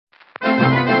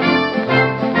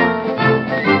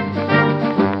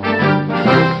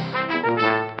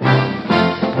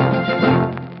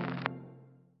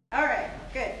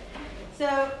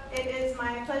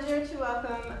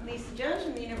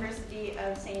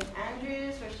St.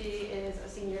 Andrews, where she is a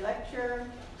senior lecturer,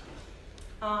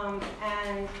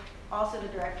 and also the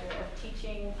director of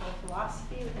teaching of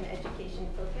philosophy with an education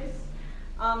focus.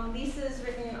 Lisa's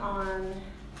written on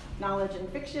knowledge and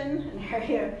fiction, an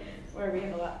area where we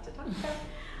have a lot to talk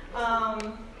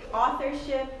about,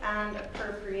 authorship and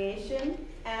appropriation,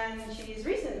 and she's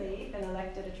recently been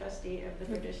elected a trustee of the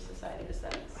British Society of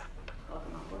Aesthetics.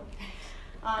 Welcome on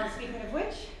board. Speaking of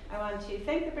which, I want to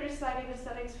thank the British Society of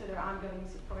Aesthetics for their ongoing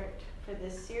support for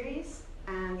this series,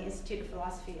 and the Institute of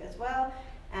Philosophy as well.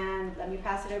 And let me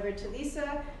pass it over to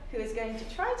Lisa, who is going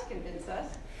to try to convince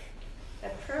us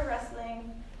that pro wrestling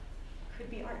could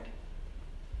be art.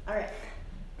 All right,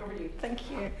 over to you. Thank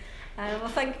you. Well,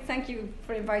 thank you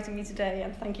for inviting me today,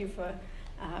 and thank you for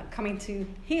coming to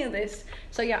hear this.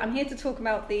 So yeah, I'm here to talk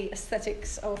about the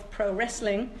aesthetics of pro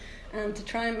wrestling and to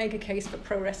try and make a case for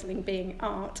pro wrestling being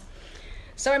art.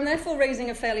 So I'm therefore raising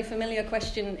a fairly familiar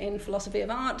question in philosophy of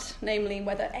art, namely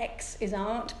whether X is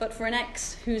art, but for an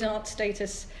X whose art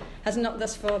status has not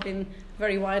thus far been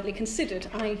very widely considered.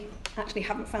 I actually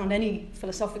haven't found any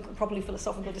properly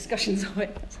philosophical discussions of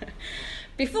it.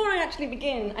 Before I actually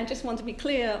begin, I just want to be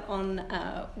clear on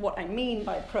what I mean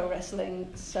by pro wrestling.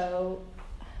 So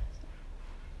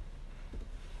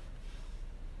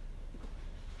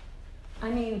I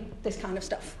mean this kind of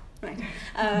stuff. Right.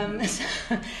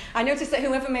 So I noticed that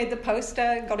whoever made the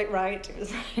poster got it right. It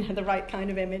was the right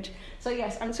kind of image. So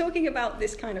yes, I'm talking about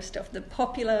this kind of stuff, the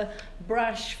popular,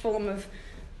 brash form of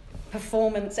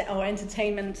performance or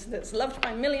entertainment that's loved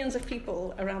by millions of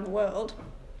people around the world.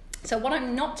 So what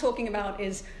I'm not talking about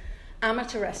is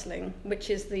amateur wrestling,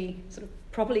 which is the sort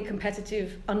of properly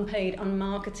competitive, unpaid,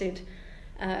 unmarketed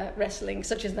wrestling,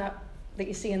 such as that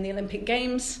you see in the Olympic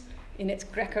Games, in its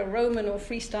Greco-Roman or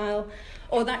freestyle,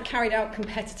 or that carried out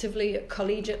competitively at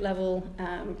collegiate level,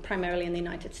 primarily in the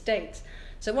United States.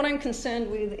 So what I'm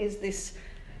concerned with is this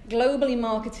globally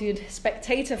marketed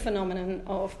spectator phenomenon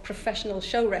of professional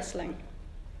show wrestling.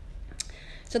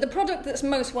 So the product that's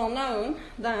most well known,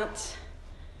 that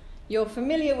you're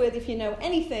familiar with if you know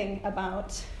anything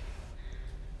about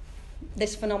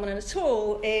this phenomenon at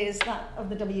all, is that of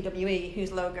the WWE,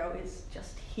 whose logo is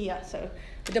just here. So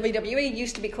the WWE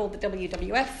used to be called the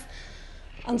WWF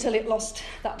until it lost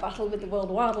that battle with the World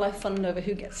Wildlife Fund over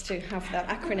who gets to have that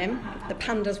acronym. The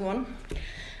pandas won.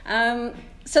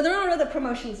 So there are other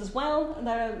promotions as well.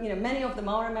 There are, many of them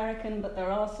are American, but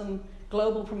there are some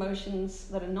global promotions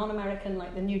that are non-American,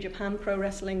 like the New Japan Pro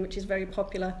Wrestling, which is very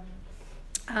popular.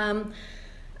 I'm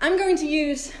going to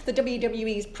use the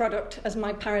WWE's product as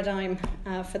my paradigm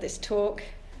for this talk.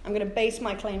 I'm going to base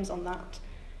my claims on that.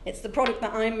 It's the product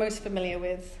that I'm most familiar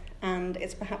with, and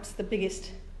it's perhaps the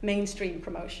biggest mainstream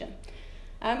promotion.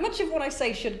 Much of what I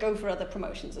say should go for other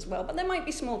promotions as well, but there might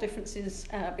be small differences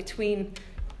between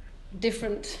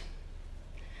different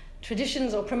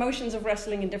traditions or promotions of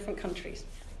wrestling in different countries.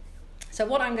 So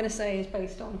what I'm going to say is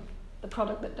based on the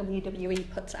product that WWE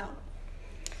puts out.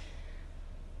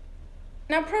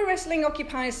 Now, pro wrestling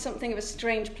occupies something of a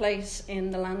strange place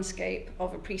in the landscape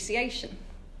of appreciation.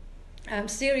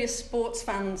 Serious sports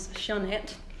fans shun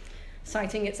it,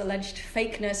 citing its alleged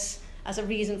fakeness as a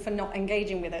reason for not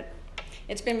engaging with it.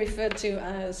 It's been referred to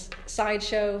as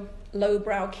sideshow,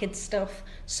 lowbrow kid stuff,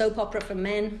 soap opera for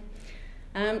men.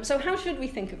 So how should we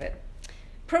think of it?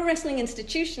 Pro wrestling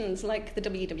institutions like the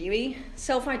WWE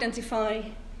self-identify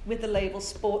with the label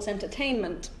sports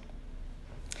entertainment.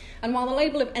 And while the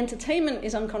label of entertainment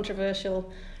is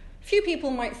uncontroversial, few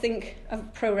people might think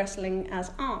of pro wrestling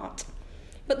as art.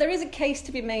 But there is a case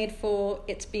to be made for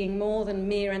its being more than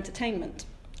mere entertainment,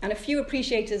 and a few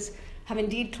appreciators have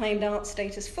indeed claimed art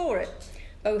status for it,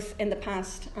 both in the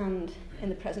past and in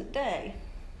the present day.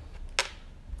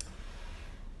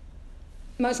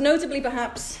 Most notably,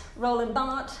 perhaps, Roland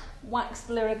Barthes waxed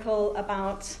lyrical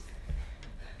about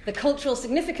the cultural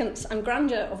significance and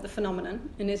grandeur of the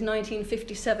phenomenon in his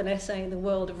 1957 essay, The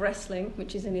World of Wrestling,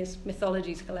 which is in his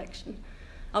Mythologies collection.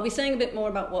 I'll be saying a bit more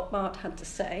about what Barthes had to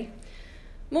say.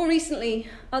 More recently,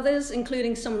 others,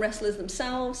 including some wrestlers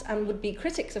themselves and would-be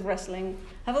critics of wrestling,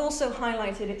 have also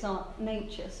highlighted its art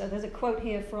nature. So there's a quote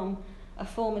here from a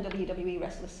former WWE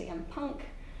wrestler, CM Punk,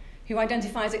 who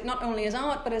identifies it not only as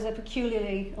art, but as a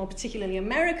particularly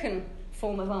American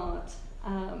form of art,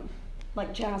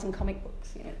 like jazz and comic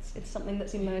books. It's something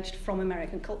that's emerged from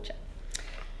American culture.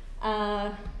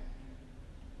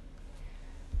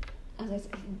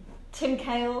 Tim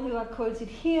Kail, who I've quoted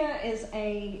here,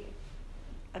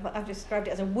 I've described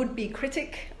it as a would-be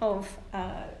critic of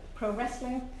pro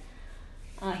wrestling.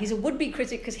 He's a would-be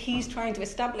critic because he's trying to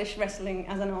establish wrestling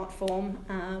as an art form,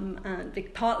 and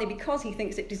partly because he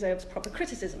thinks it deserves proper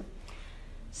criticism.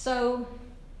 So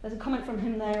there's a comment from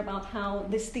him there about how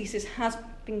this thesis has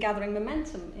been gathering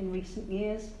momentum in recent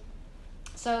years.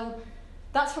 So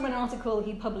that's from an article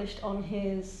he published on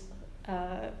his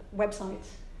website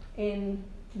in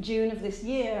June of this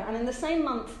year. And in the same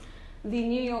month, the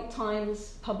New York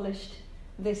Times published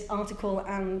this article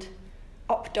and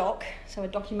OpDoc, so a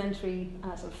documentary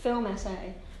sort of film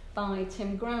essay by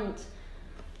Tim Grant,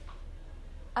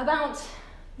 about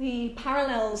the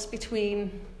parallels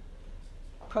between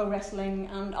pro wrestling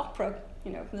and opera.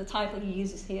 You know, the title he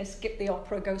uses here, skip the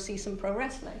opera, go see some pro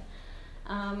wrestling.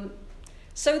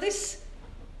 So this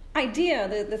idea,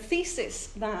 the thesis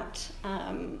that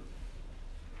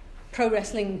pro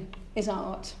wrestling is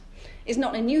art, is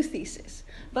not a new thesis,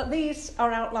 but these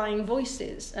are outlying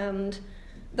voices, and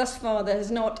thus far there has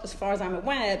not, as far as I'm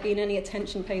aware, been any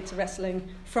attention paid to wrestling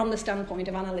from the standpoint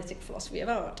of analytic philosophy of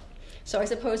art. So I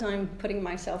suppose I'm putting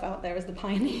myself out there as the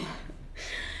pioneer.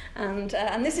 And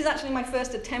this is actually my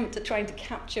first attempt at trying to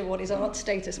capture what is art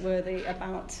status worthy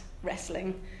about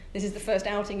wrestling. This is the first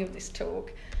outing of this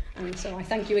talk, and so I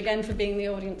thank you again for being the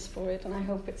audience for it, and I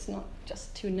hope it's not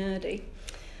just too nerdy.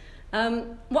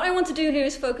 What I want to do here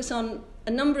is focus on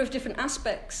a number of different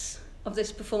aspects of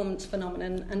this performance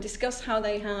phenomenon and discuss how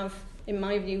they have, in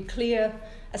my view, clear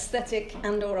aesthetic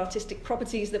and or artistic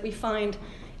properties that we find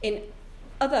in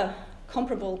other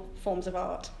comparable forms of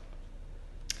art.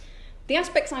 The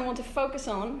aspects I want to focus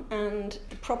on and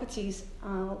the properties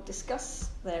I'll discuss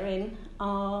therein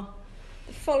are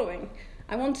the following.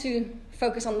 I want to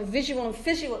focus on the visual and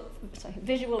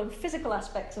physical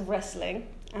aspects of wrestling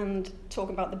and talk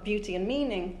about the beauty and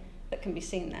meaning that can be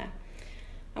seen there.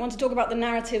 I want to talk about the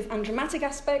narrative and dramatic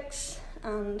aspects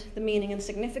and the meaning and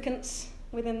significance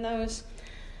within those,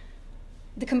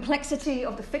 the complexity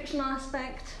of the fictional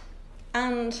aspect,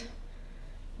 and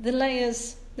the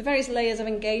various layers of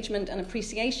engagement and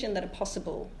appreciation that are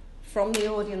possible from the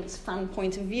audience fan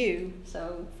point of view,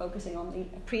 so focusing on the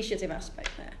appreciative aspect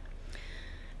there.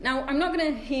 Now, I'm not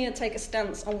going to here take a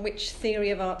stance on which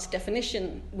theory of art's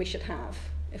definition we should have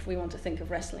if we want to think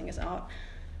of wrestling as art.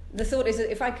 The thought is that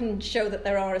if I can show that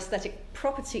there are aesthetic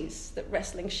properties that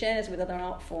wrestling shares with other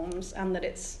art forms and that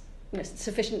it's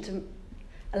sufficient to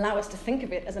allow us to think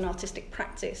of it as an artistic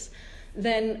practice,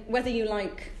 then whether you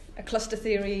like a cluster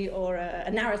theory or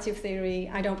a narrative theory,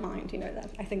 I don't mind.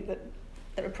 That I think that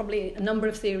there are probably a number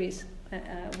of theories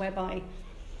whereby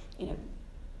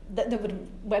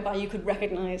whereby you could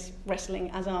recognise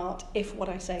wrestling as art if what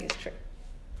I say is true.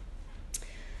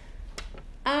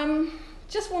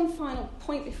 Just one final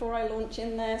point before I launch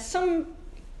in there. Some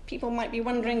people might be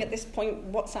wondering at this point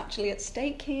what's actually at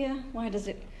stake here. Why does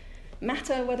it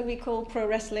matter whether we call pro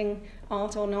wrestling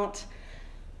art or not?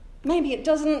 Maybe it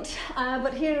doesn't,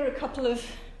 but here are a couple of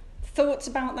thoughts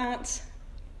about that.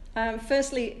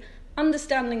 Firstly,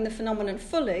 understanding the phenomenon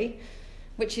fully,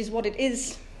 which is what it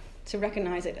is to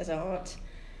recognise it as art,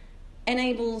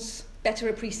 enables better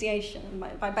appreciation.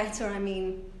 By better, I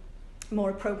mean more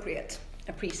appropriate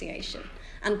appreciation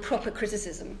and proper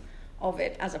criticism of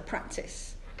it as a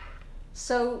practice.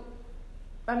 So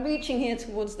I'm reaching here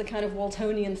towards the kind of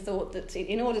Waltonian thought that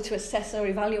in order to assess or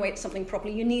evaluate something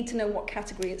properly, you need to know what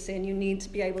category it's in. You need to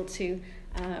be able to,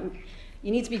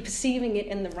 you need to be perceiving it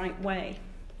in the right way.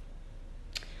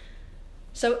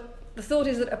 So the thought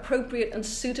is that appropriate and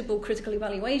suitable critical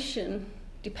evaluation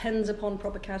depends upon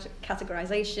proper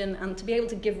categorization, and to be able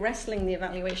to give wrestling the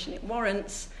evaluation it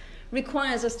warrants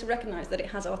requires us to recognize that it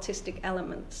has artistic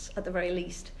elements at the very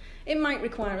least. It might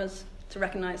require us to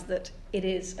recognize that it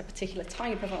is a particular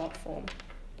type of art form.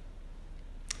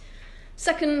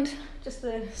 Second, just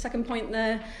the second point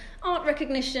there, art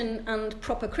recognition and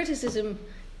proper criticism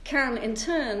can in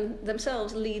turn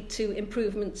themselves lead to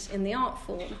improvements in the art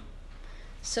form.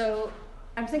 So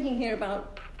I'm thinking here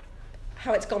about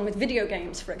how it's gone with video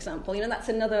games, for example. That's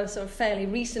another sort of fairly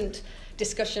recent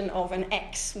discussion of an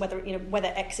X, whether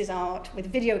X is art, with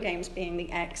video games being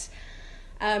the X.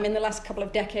 In the last couple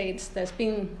of decades, there's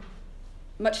been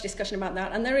much discussion about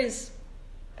that, and there is,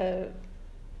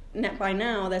 by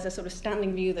now, there's a sort of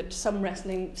standing view that some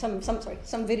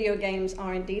video games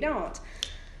are indeed art.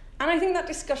 And I think that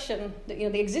discussion,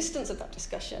 the existence of that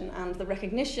discussion and the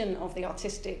recognition of the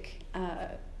artistic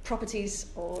properties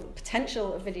or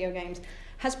potential of video games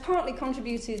has partly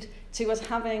contributed to us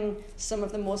having some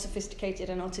of the more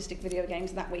sophisticated and artistic video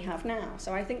games that we have now.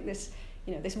 So I think this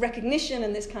recognition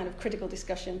and this kind of critical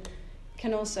discussion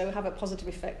can also have a positive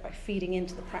effect by feeding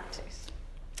into the practice.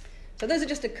 So those are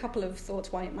just a couple of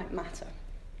thoughts why it might matter.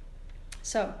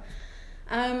 So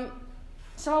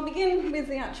I'll begin with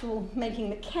the actual making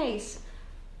the case.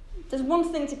 There's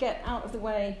one thing to get out of the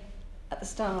way at the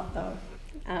start, though.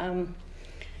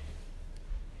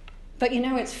 But you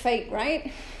know it's fake,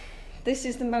 right? This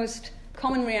is the most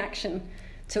common reaction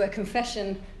to a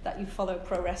confession that you follow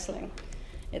pro wrestling.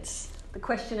 It's the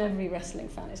question every wrestling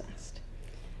fan is asked.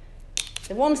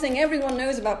 The one thing everyone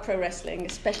knows about pro wrestling,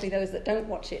 especially those that don't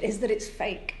watch it, is that it's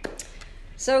fake.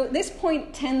 So this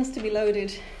point tends to be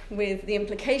loaded with the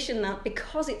implication that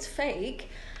because it's fake,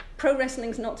 pro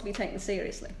wrestling's not to be taken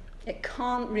seriously. It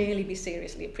can't really be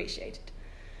seriously appreciated.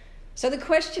 So the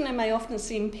questioner may often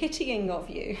seem pitying of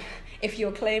you if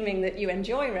you're claiming that you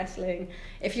enjoy wrestling,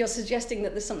 if you're suggesting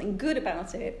that there's something good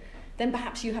about it, then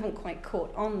perhaps you haven't quite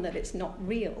caught on that it's not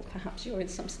real. Perhaps you're in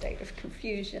some state of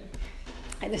confusion.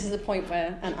 And this is a point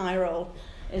where an eye roll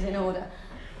is in order.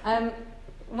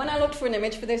 When I looked for an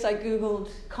image for this, I Googled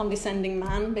condescending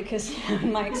man, because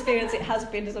in my experience it has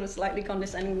been sort of slightly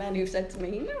condescending men who've said to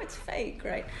me, no, it's fake,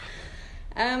 right?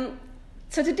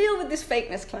 So to deal with this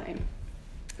fakeness claim,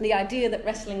 the idea that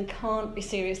wrestling can't be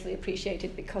seriously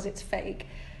appreciated because it's fake,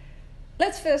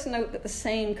 let's first note that the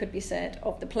same could be said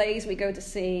of the plays we go to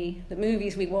see, the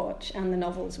movies we watch, and the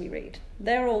novels we read.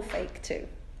 They're all fake too,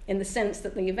 in the sense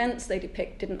that the events they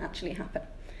depict didn't actually happen,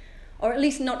 or at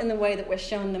least not in the way that we're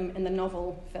shown them in the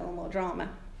novel, film, or drama.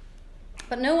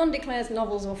 But no one declares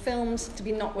novels or films to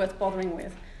be not worth bothering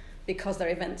with because their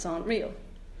events aren't real.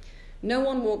 No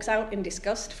one walks out in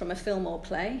disgust from a film or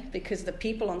play because the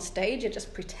people on stage are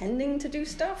just pretending to do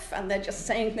stuff and they're just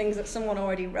saying things that someone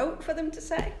already wrote for them to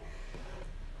say.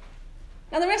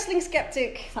 Now, the wrestling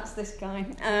skeptic, that's this guy,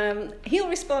 he'll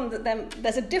respond that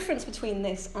there's a difference between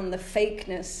this and the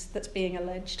fakeness that's being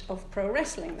alleged of pro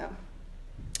wrestling, though.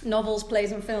 Novels,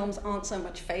 plays, and films aren't so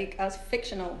much fake as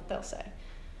fictional, they'll say.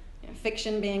 You know,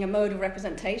 fiction being a mode of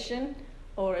representation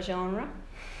or a genre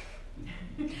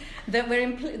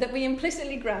that we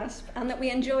implicitly grasp and that we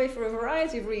enjoy for a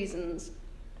variety of reasons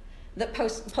that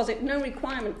posit no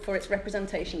requirement for its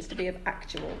representations to be of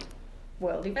actual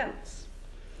world events.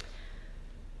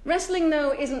 Wrestling,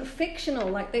 though, isn't fictional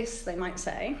like this, they might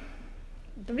say.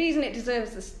 The reason it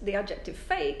deserves the adjective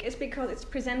fake is because it's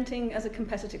presenting as a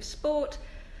competitive sport,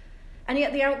 and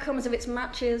yet the outcomes of its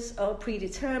matches are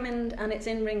predetermined and its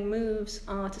in-ring moves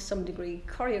are to some degree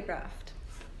choreographed.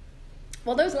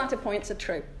 Well, those latter points are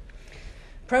true.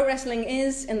 Pro wrestling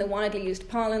is, in the widely used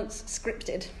parlance,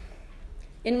 scripted.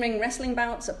 In-ring wrestling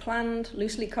bouts are planned,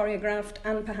 loosely choreographed,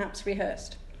 and perhaps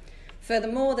rehearsed.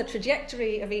 Furthermore, the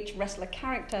trajectory of each wrestler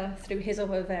character through his or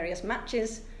her various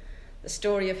matches, the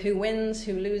story of who wins,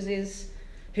 who loses,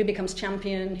 who becomes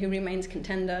champion, who remains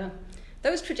contender,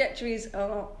 those trajectories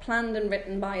are planned and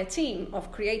written by a team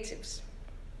of creatives.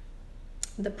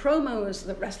 The promos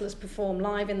that wrestlers perform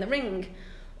live in the ring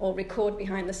or record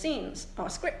behind the scenes are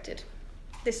scripted.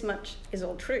 This much is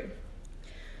all true.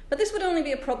 But this would only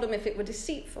be a problem if it were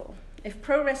deceitful, if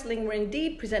pro wrestling were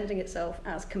indeed presenting itself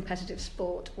as competitive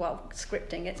sport while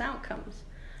scripting its outcomes.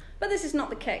 But this is not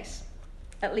the case,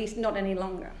 at least not any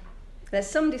longer. There's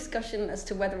some discussion as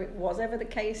to whether it was ever the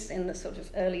case in the sort of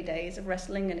early days of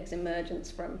wrestling and its emergence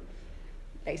from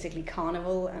basically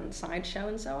carnival and sideshow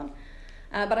and so on.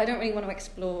 But I don't really want to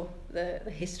explore the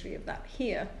history of that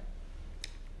here.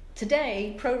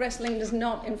 Today, pro wrestling does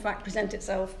not, in fact, present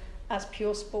itself as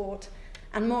pure sport,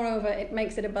 and moreover, it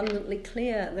makes it abundantly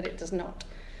clear that it does not.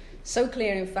 So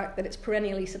clear, in fact, that it's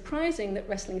perennially surprising that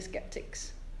wrestling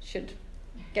skeptics should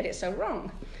get it so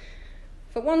wrong.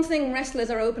 For one thing,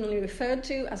 wrestlers are openly referred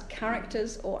to as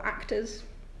characters or actors.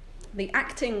 The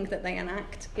acting that they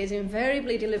enact is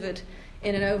invariably delivered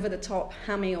in an over-the-top,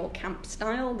 hammy or camp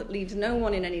style that leaves no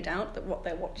one in any doubt that what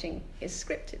they're watching is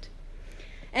scripted.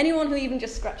 Anyone who even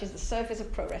just scratches the surface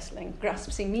of pro wrestling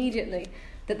grasps immediately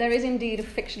that there is indeed a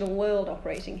fictional world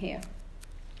operating here,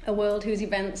 a world whose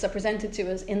events are presented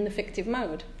to us in the fictive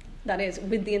mode, that is,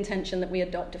 with the intention that we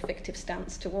adopt a fictive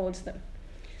stance towards them.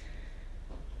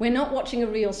 We're not watching a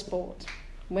real sport.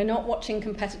 We're not watching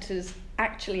competitors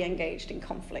actually engaged in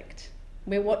conflict.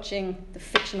 We're watching the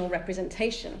fictional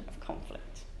representation of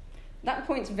conflict. That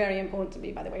point's very important to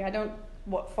me, by the way. I don't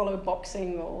follow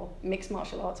boxing or mixed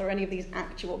martial arts or any of these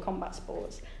actual combat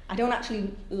sports. I don't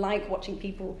actually like watching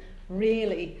people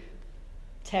really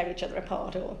tear each other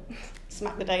apart or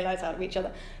smack the daylights out of each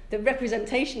other. The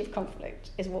representation of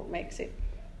conflict is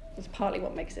partly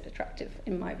what makes it attractive,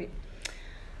 in my view.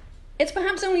 It's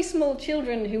perhaps only small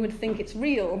children who would think it's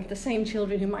real, the same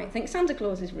children who might think Santa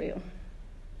Claus is real.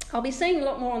 I'll be saying a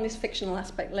lot more on this fictional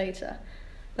aspect later,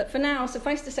 but for now,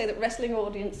 suffice to say that wrestling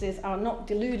audiences are not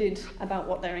deluded about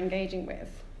what they're engaging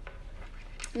with.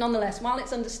 Nonetheless, while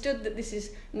it's understood that this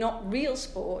is not real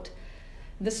sport,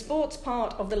 the sports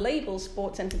part of the label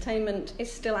sports entertainment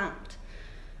is still apt.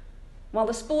 While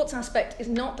the sports aspect is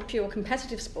not the pure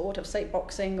competitive sport of, say,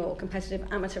 boxing or competitive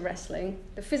amateur wrestling,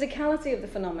 the physicality of the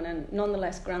phenomenon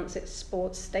nonetheless grants it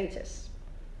sports status.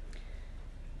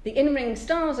 The in-ring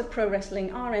stars of pro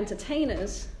wrestling are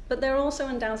entertainers, but they're also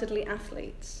undoubtedly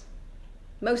athletes.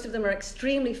 Most of them are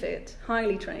extremely fit,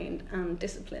 highly trained, and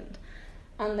disciplined,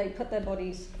 and they put their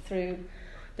bodies through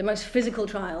the most physical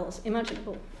trials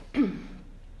imaginable.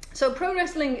 So pro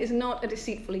wrestling is not a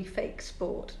deceitfully fake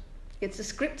sport. It's a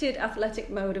scripted athletic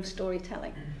mode of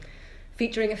storytelling,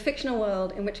 featuring a fictional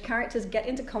world in which characters get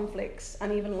into conflicts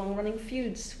and even long-running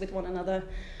feuds with one another,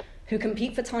 who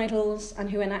compete for titles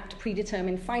and who enact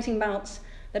predetermined fighting bouts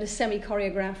that are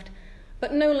semi-choreographed,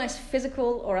 but no less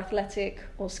physical or athletic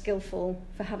or skillful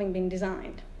for having been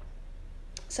designed.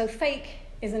 So fake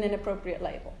is an inappropriate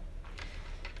label.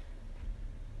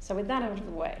 So with that out of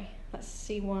the way, let's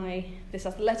see why this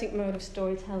athletic mode of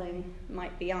storytelling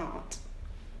might be art.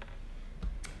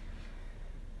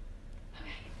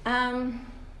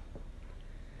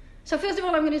 So first of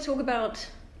all, I'm going to talk about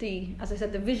as I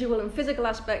said, the visual and physical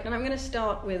aspect, and I'm going to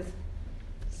start with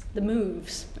the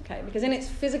moves, okay? Because in its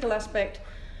physical aspect,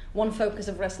 one focus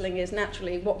of wrestling is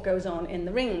naturally what goes on in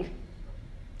the ring.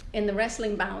 In the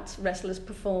wrestling bouts, wrestlers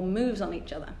perform moves on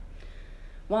each other.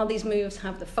 While these moves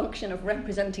have the function of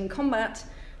representing combat,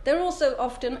 they're also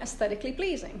often aesthetically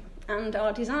pleasing and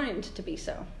are designed to be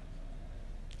so.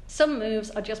 Some moves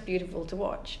are just beautiful to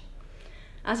watch,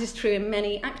 as is true in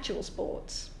many actual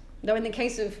sports. Though in the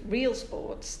case of real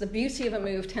sports, the beauty of a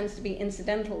move tends to be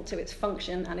incidental to its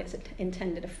function and its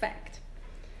intended effect.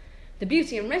 The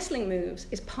beauty in wrestling moves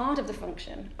is part of the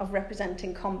function of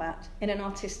representing combat in an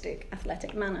artistic,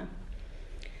 athletic manner.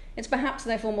 It's perhaps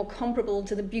therefore more comparable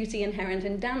to the beauty inherent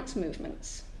in dance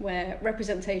movements, where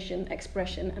representation,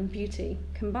 expression, and beauty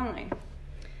combine.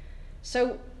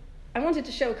 So I wanted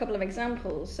to show a couple of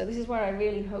examples. So this is where I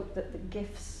really hope that the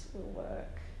GIFs will work.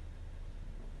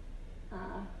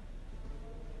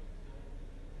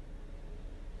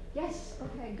 Yes,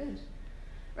 okay, good.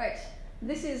 Right,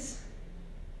 this is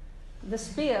the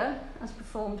spear as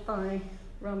performed by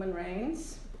Roman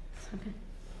Reigns.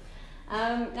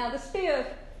 Now the spear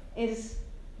is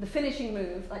the finishing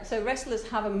move. So wrestlers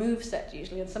have a move set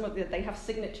usually, and some of they have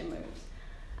signature moves.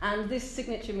 And this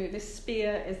signature move, this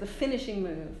spear, is the finishing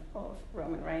move of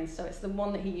Roman Reigns. So it's the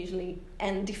one that he usually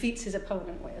defeats his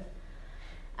opponent with.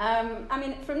 I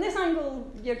mean, from this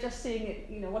angle, you're just seeing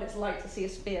it, what it's like to see a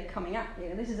spear coming at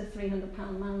you. This is a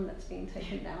 300-pound man that's being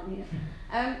taken down here.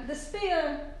 The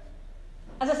spear,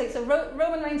 as I say, so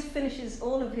Roman Reigns finishes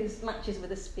all of his matches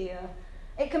with a spear.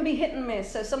 It can be hit and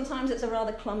miss, so sometimes it's a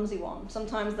rather clumsy one.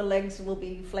 Sometimes the legs will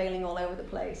be flailing all over the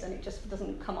place and it just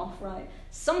doesn't come off right.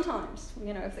 Sometimes,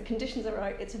 if the conditions are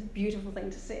right, it's a beautiful thing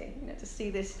to see. To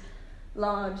see this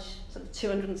large, sort of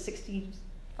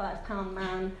 265-pound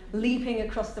man leaping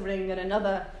across the ring at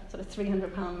another sort of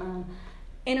 300-pound man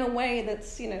in a way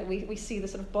that's, we see the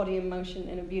sort of body in motion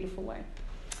in a beautiful way.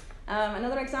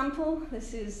 Another example,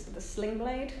 this is the sling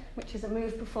blade, which is a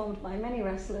move performed by many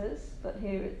wrestlers, but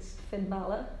here it's Finn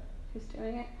Balor who's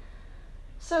doing it.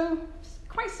 So, it's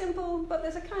quite simple, but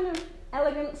there's a kind of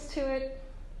elegance to it.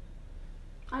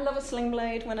 I love a sling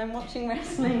blade when I'm watching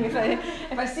wrestling. If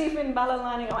I see Finn Balor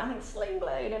lining up, I think sling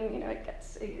blade, and it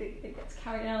gets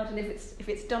carried out. And if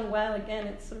it's done well, again,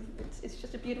 it's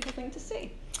just a beautiful thing to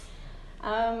see.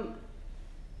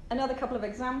 Another couple of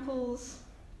examples.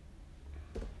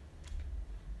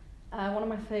 One of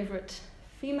my favourite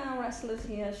female wrestlers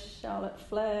here, Charlotte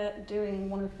Flair, doing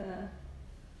one of her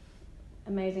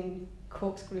amazing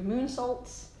corkscrew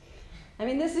moonsaults. I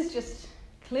mean, this is just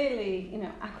clearly,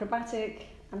 acrobatic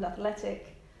and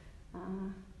athletic.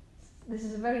 This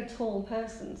is a very tall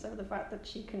person, so the fact that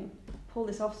she can pull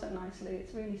this off so nicely,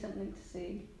 it's really something to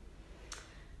see.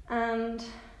 And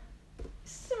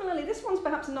similarly, this one's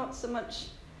perhaps not so much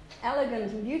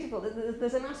elegant and beautiful.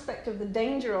 There's an aspect of the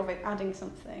danger of it adding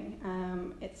something.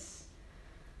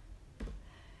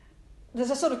 There's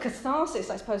a sort of catharsis,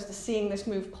 I suppose, to seeing this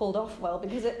move pulled off well,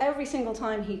 because every single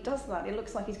time he does that, it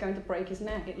looks like he's going to break his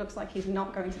neck. It looks like he's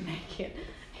not going to make it.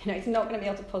 He's not going to be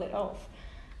able to pull it off.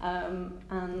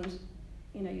 And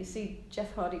you see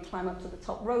Jeff Hardy climb up to the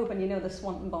top rope, and the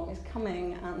Swanton Bomb is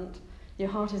coming, and your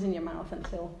heart is in your mouth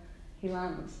until he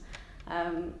lands.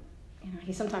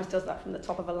 He sometimes does that from the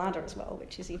top of a ladder as well,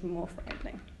 which is even more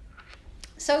frightening.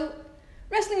 So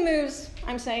wrestling moves,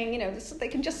 I'm saying, they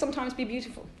can just sometimes be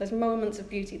beautiful. There's moments of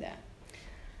beauty there.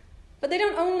 But they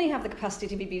don't only have the capacity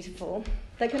to be beautiful,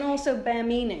 they can also bear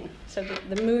meaning. So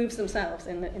the moves themselves,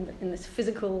 in this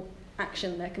physical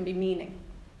action, there can be meaning.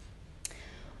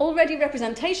 Already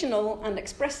representational and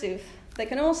expressive, they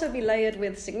can also be layered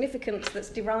with significance that's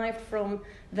derived from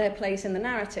their place in the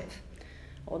narrative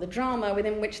or the drama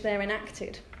within which they're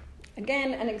enacted.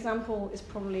 Again, an example is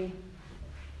probably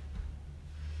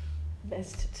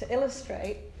best to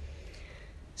illustrate.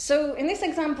 So in this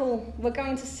example, we're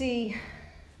going to see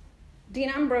Dean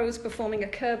Ambrose performing a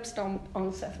curb stomp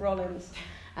on Seth Rollins.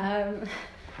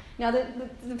 Now,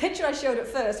 the picture I showed at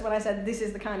first when I said this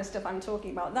is the kind of stuff I'm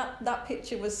talking about, that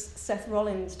picture was Seth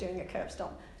Rollins doing a curb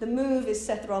stomp. The move is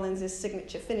Seth Rollins'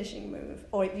 signature finishing move,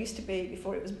 or it used to be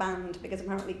before it was banned, because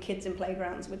apparently kids in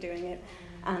playgrounds were doing it,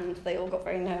 and they all got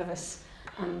very nervous.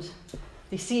 And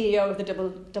the CEO of the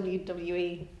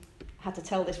WWE had to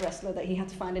tell this wrestler that he had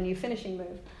to find a new finishing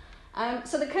move.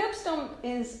 So the curb stomp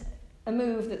is a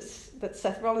move that's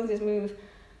Seth Rollins' move.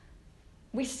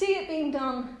 We see it being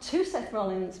done to Seth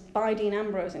Rollins by Dean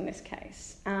Ambrose in this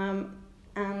case.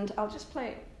 And I'll just play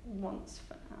it once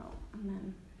for now, and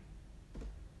then...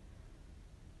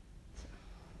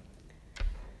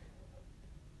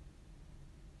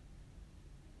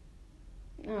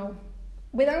 Now,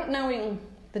 without knowing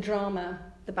the drama,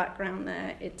 the background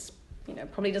there, it's,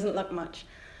 probably doesn't look much.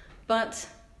 But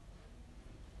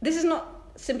this is not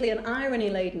simply an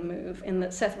irony-laden move in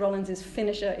that Seth Rollins'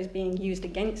 finisher is being used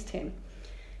against him.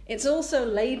 It's also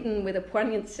laden with a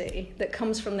poignancy that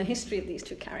comes from the history of these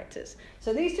two characters.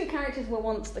 So these two characters were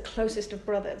once the closest of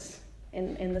brothers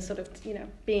in the sort of,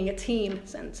 being a team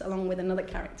sense, along with another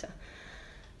character.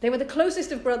 They were the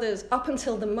closest of brothers up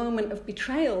until the moment of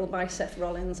betrayal by Seth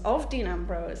Rollins of Dean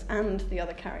Ambrose and the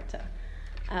other character.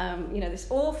 This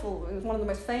awful, it was one of the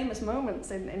most famous moments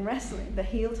in wrestling, the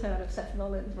heel turn of Seth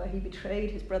Rollins, where he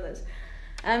betrayed his brothers.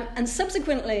 And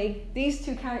subsequently, these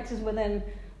two characters were then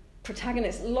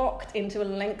protagonists locked into a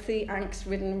lengthy,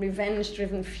 angst-ridden,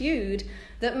 revenge-driven feud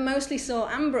that mostly saw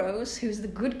Ambrose, who's the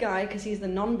good guy because he's the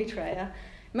non-betrayer,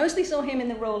 mostly saw him in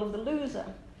the role of the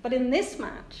loser. But in this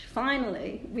match,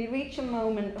 finally, we reach a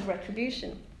moment of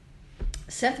retribution.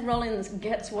 Seth Rollins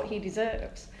gets what he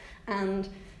deserves, and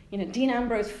Dean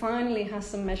Ambrose finally has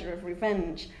some measure of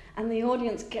revenge, and the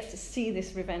audience gets to see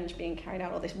this revenge being carried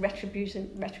out, or this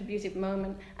retributive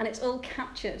moment, and it's all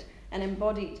captured and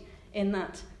embodied in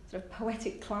that sort of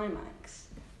poetic climax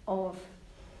of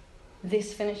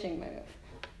this finishing move.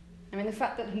 I mean, the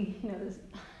fact that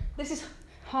this is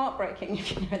heartbreaking.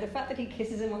 The fact that he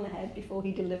kisses him on the head before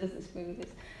he delivers this move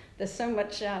there's so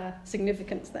much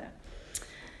significance there.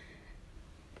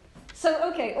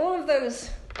 So, okay, all of those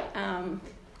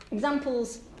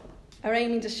examples are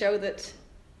aiming to show that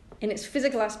in its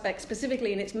physical aspects,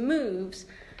 specifically in its moves,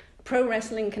 pro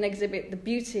wrestling can exhibit the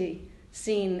beauty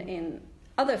seen in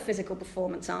other physical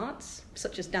performance arts,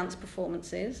 such as dance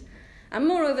performances, and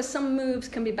moreover, some moves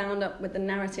can be bound up with the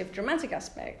narrative dramatic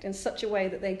aspect in such a way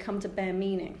that they come to bear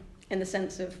meaning in the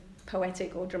sense of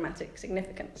poetic or dramatic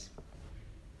significance.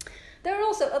 There are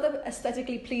also other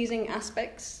aesthetically pleasing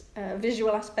aspects,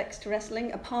 visual aspects to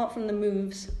wrestling, apart from the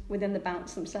moves within the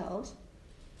bouts themselves.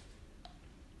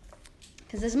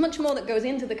 Because there's much more that goes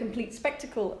into the complete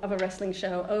spectacle of a wrestling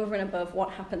show over and above what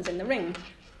happens in the ring.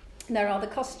 There are the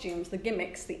costumes, the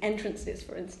gimmicks, the entrances,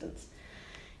 for instance.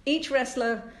 Each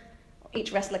wrestler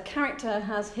character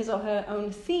has his or her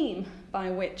own theme by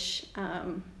which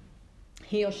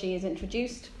he or she is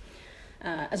introduced.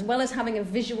 As well as having a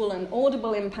visual and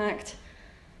audible impact,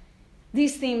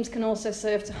 these themes can also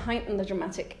serve to heighten the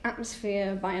dramatic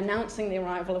atmosphere by announcing the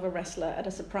arrival of a wrestler at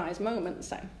a surprise moment,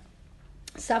 say.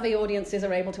 Savvy audiences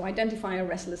are able to identify a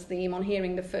wrestler's theme on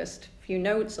hearing the first few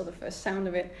notes or the first sound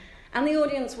of it, and the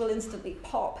audience will instantly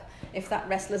pop if that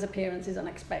wrestler's appearance is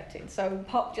unexpected. So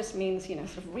pop just means,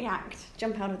 sort of react,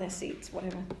 jump out of their seats,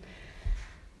 whatever.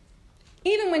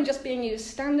 Even when just being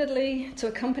used standardly to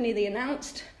accompany the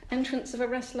announced entrance of a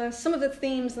wrestler, some of the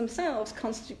themes themselves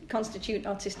constitute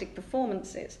artistic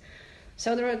performances.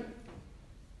 So there are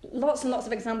lots and lots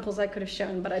of examples I could have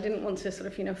shown, but I didn't want to sort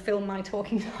of, fill my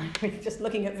talking time with just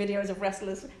looking at videos of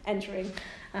wrestlers entering,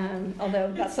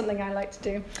 although that's something I like to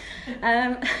do.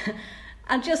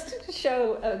 And just to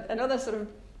show another sort of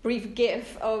brief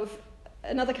GIF of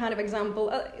another kind of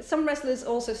example, some wrestlers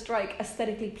also strike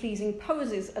aesthetically pleasing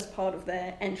poses as part of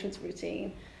their entrance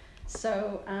routine.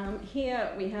 So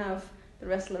here we have the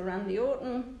wrestler Randy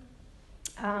Orton.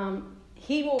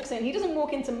 He walks in. He doesn't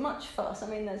walk into much fuss. I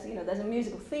mean, there's a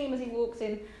musical theme as he walks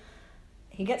in.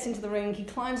 He gets into the ring. He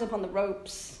climbs up on the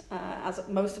ropes, as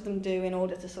most of them do, in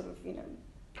order to sort of,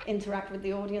 interact with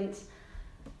the audience.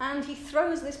 And he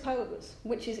throws this pose,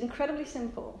 which is incredibly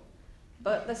simple,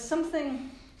 but there's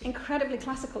something incredibly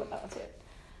classical about it.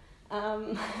 I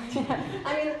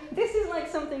mean, this is like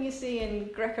something you see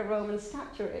in Greco-Roman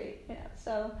statuary.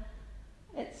 So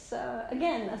It's,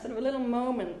 again, a sort of a little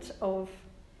moment of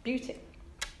beauty.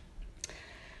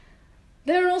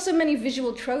 There are also many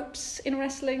visual tropes in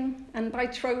wrestling, and by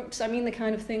tropes I mean the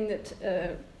kind of thing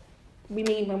that we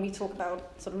mean when we talk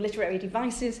about sort of literary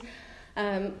devices.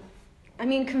 I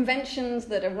mean conventions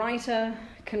that a writer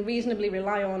can reasonably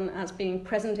rely on as being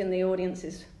present in the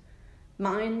audience's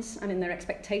minds and in their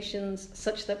expectations,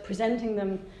 such that presenting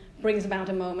them brings about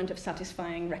a moment of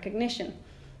satisfying recognition.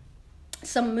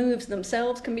 Some moves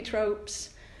themselves can be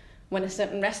tropes. When a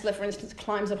certain wrestler, for instance,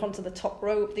 climbs up onto the top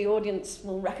rope, the audience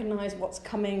will recognise what's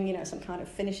coming, some kind of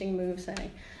finishing move,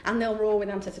 say, and they'll roar with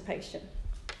anticipation.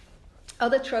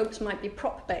 Other tropes might be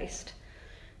prop-based.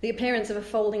 The appearance of a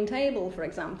folding table, for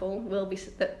example,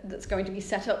 that's going to be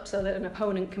set up so that an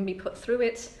opponent can be put through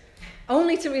it,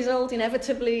 only to result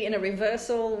inevitably in a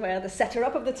reversal where the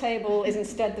setter-up of the table is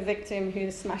instead the victim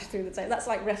who's smashed through the table. That's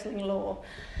like wrestling lore.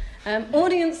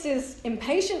 Audiences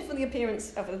impatient for the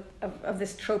appearance of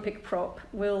this tropic prop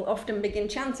will often begin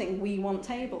chanting, "We want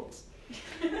tables."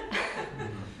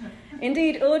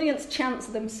 Indeed, audience chants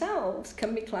themselves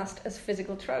can be classed as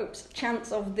physical tropes.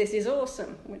 Chants of "This is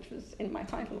awesome," which was in my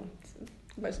title,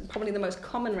 probably the most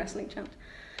common wrestling chant.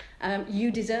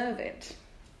 "You deserve it,"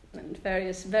 and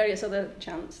various other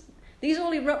chants. These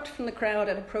all erupt from the crowd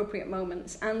at appropriate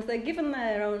moments, and they're given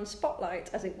their own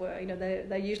spotlight, as it were.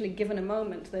 They're usually given a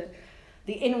moment.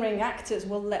 The in-ring actors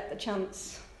will let the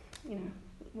chants,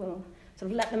 will sort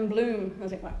of let them bloom,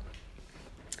 as it were.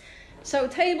 So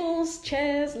tables,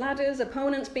 chairs, ladders,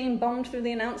 opponents being bombed through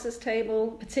the announcer's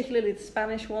table, particularly the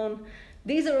Spanish one,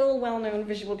 these are all well-known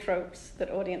visual tropes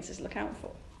that audiences look out for.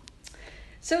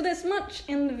 So there's much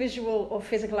in the visual or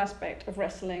physical aspect of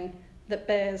wrestling that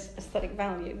bears aesthetic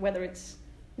value, whether it's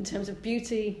in terms of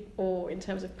beauty or in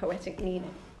terms of poetic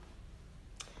meaning.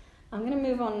 I'm going to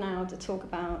move on now to talk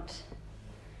about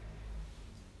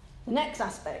the next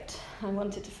aspect I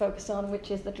wanted to focus on,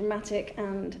 which is the dramatic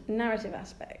and narrative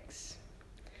aspects.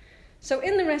 So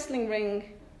in the wrestling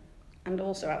ring, and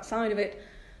also outside of it,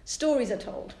 stories are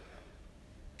told.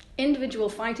 Individual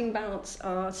fighting bouts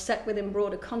are set within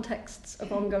broader contexts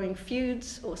of ongoing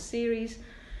feuds or series,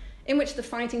 in which the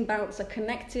fighting bouts are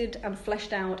connected and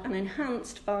fleshed out and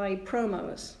enhanced by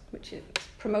promos, which is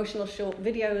promotional short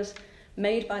videos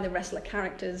made by the wrestler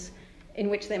characters, in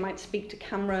which they might speak to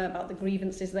camera about the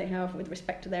grievances they have with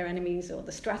respect to their enemies or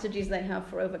the strategies they have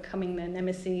for overcoming their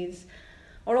nemesis.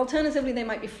 Or alternatively, they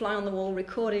might be fly-on-the-wall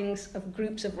recordings of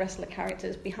groups of wrestler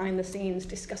characters behind the scenes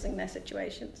discussing their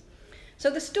situations. So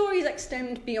the stories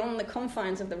extend beyond the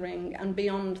confines of the ring and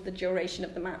beyond the duration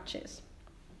of the matches.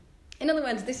 In other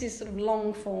words, this is sort of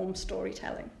long-form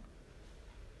storytelling.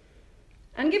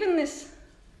 And given this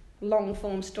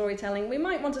long-form storytelling, we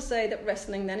might want to say that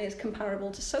wrestling then is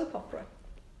comparable to soap opera.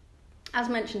 As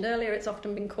mentioned earlier, it's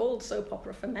often been called soap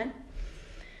opera for men.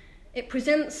 It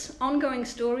presents ongoing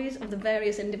stories of the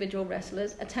various individual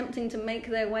wrestlers attempting to make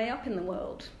their way up in the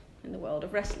world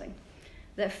of wrestling.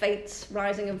 Their fates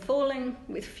rising and falling,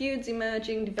 with feuds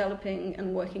emerging, developing,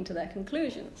 and working to their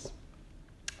conclusions.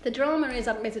 The drama is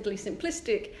admittedly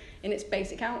simplistic in its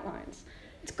basic outlines.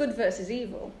 It's good versus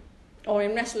evil, or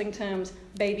in wrestling terms,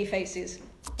 baby faces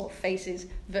or faces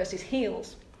versus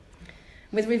heels,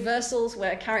 with reversals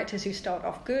where characters who start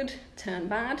off good turn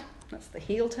bad, that's the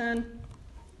heel turn,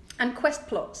 and quest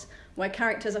plots where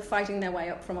characters are fighting their way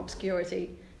up from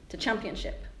obscurity to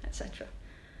championship, etc.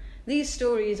 These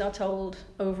stories are told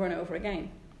over and over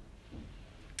again.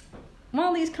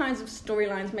 While these kinds of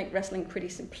storylines make wrestling pretty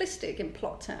simplistic in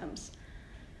plot terms,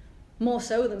 more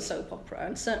so than soap opera,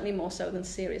 and certainly more so than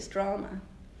serious drama,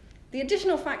 the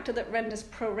additional factor that renders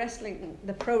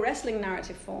the pro wrestling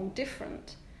narrative form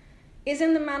different is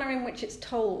in the manner in which it's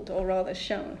told, or rather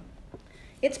shown.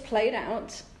 It's played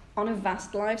out on a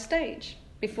vast live stage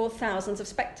before thousands of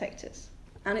spectators,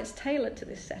 and it's tailored to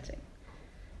this setting.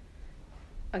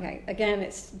 Okay, again,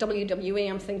 it's WWE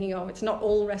I'm thinking of. It's not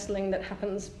all wrestling that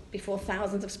happens before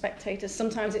thousands of spectators.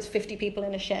 Sometimes it's 50 people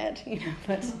in a shed,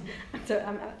 but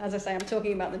as I say, I'm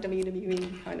talking about the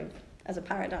WWE kind of as a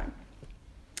paradigm.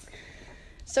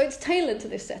 So it's tailored to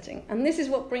this setting, and this is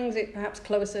what brings it perhaps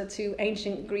closer to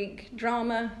ancient Greek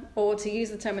drama, or to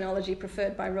use the terminology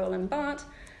preferred by Roland Barthes,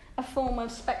 a form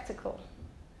of spectacle.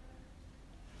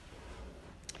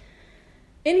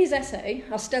 In his essay,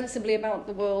 ostensibly about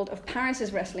the world of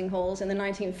Paris's wrestling halls in the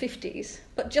 1950s,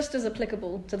 but just as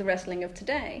applicable to the wrestling of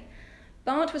today,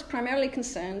 Barthes was primarily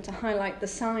concerned to highlight the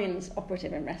signs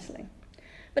operative in wrestling.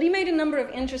 But he made a number of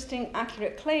interesting,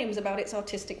 accurate claims about its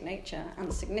artistic nature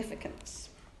and significance.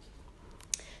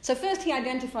 So first, he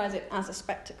identifies it as a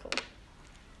spectacle,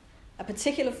 a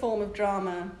particular form of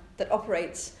drama that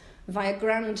operates via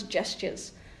grand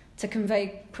gestures to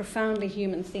convey profoundly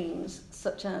human themes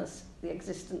such as the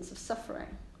existence of suffering.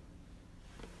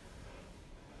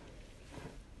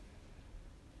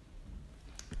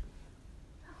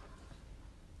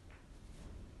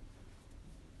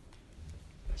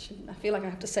 I feel like I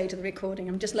have to say to the recording,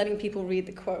 I'm just letting people read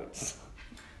the quotes.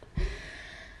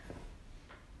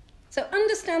 So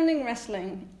understanding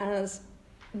wrestling as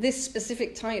this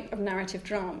specific type of narrative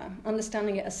drama,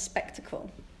 understanding it as spectacle,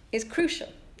 is crucial,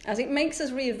 as it makes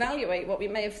us reevaluate what we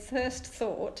may have first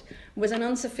thought was an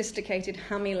unsophisticated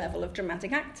hammy level of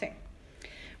dramatic acting.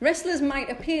 Wrestlers might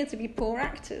appear to be poor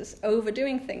actors,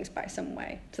 overdoing things by some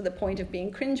way, to the point of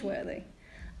being cringeworthy,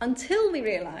 until we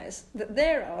realise that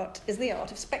their art is the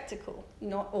art of spectacle,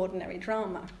 not ordinary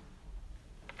drama.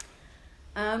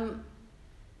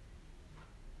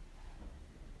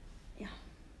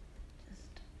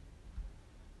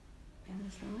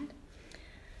 Slide.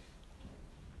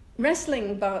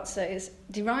 Wrestling, Barth says,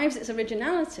 derives its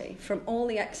originality from all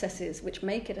the excesses which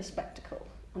make it a spectacle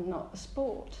and not a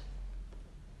sport.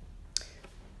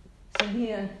 So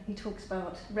here he talks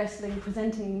about wrestling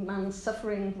presenting man's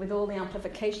suffering with all the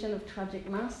amplification of tragic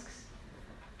masks,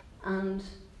 and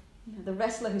the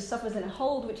wrestler who suffers in a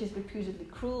hold which is reputedly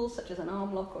cruel, such as an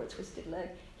arm lock or a twisted leg,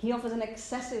 he offers an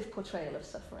excessive portrayal of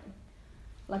suffering.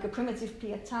 Like a primitive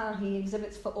pietà, he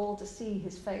exhibits for all to see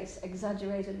his face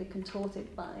exaggeratedly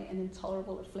contorted by an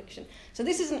intolerable affliction. So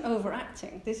this isn't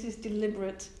overacting. This is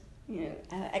deliberate,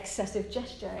 excessive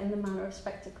gesture in the manner of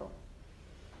spectacle.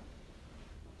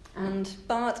 And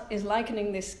Barth is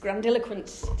likening this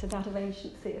grandiloquence to that of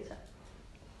ancient theatre.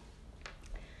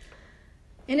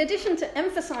 In addition to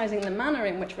emphasising the manner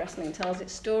in which wrestling tells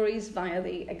its stories via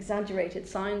the exaggerated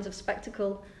signs of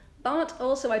spectacle, Barth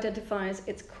also identifies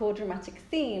its core dramatic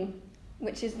theme,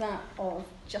 which is that of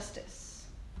justice.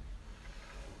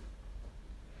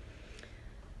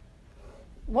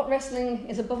 What wrestling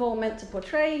is above all meant to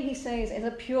portray, he says, is a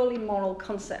purely moral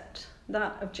concept,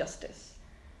 that of justice.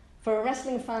 For a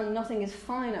wrestling fan, nothing is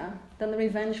finer than the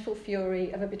revengeful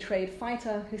fury of a betrayed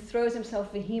fighter who throws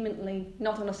himself vehemently,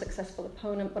 not on a successful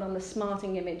opponent, but on the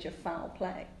smarting image of foul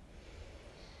play.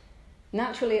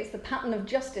 Naturally, it's the pattern of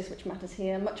justice which matters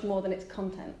here, much more than its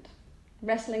content.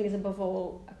 Wrestling is above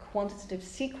all a quantitative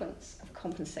sequence of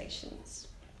compensations.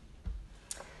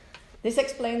 This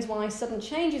explains why sudden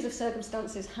changes of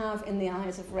circumstances have, in the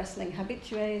eyes of wrestling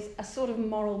habitués, a sort of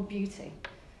moral beauty.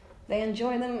 They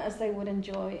enjoy them as they would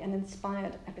enjoy an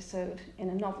inspired episode in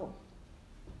a novel.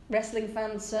 Wrestling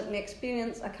fans certainly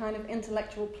experience a kind of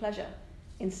intellectual pleasure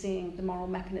in seeing the moral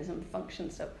mechanism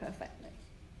function so perfectly.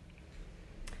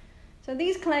 So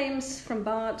these claims from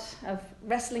Barth of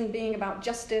wrestling being about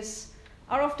justice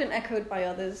are often echoed by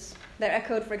others. They're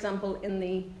echoed, for example,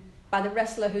 by the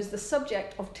wrestler who's the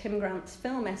subject of Tim Grant's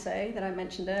film essay that I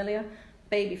mentioned earlier,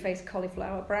 Babyface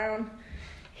Cauliflower Brown.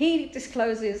 He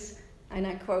discloses, and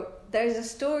I quote, "There is a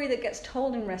story that gets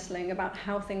told in wrestling about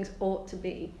how things ought to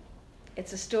be.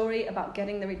 It's a story about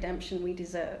getting the redemption we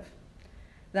deserve.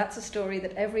 That's a story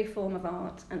that every form of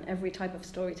art and every type of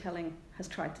storytelling has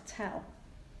tried to tell."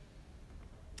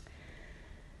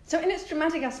 So in its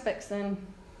dramatic aspects then,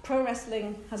 pro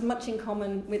wrestling has much in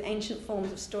common with ancient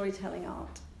forms of storytelling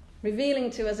art, revealing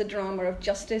to us a drama of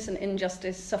justice and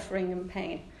injustice, suffering and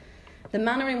pain. The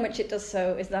manner in which it does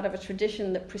so is that of a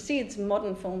tradition that precedes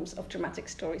modern forms of dramatic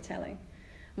storytelling,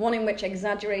 one in which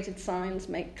exaggerated signs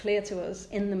make clear to us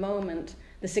in the moment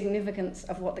the significance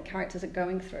of what the characters are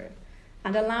going through,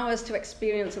 and allow us to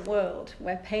experience a world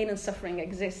where pain and suffering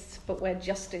exists, but where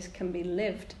justice can be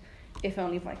lived, if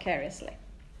only vicariously.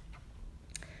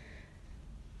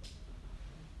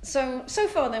 So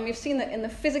far then, we've seen that in the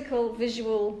physical,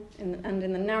 visual, and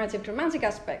in the narrative dramatic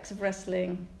aspects of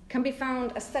wrestling can be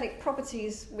found aesthetic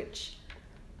properties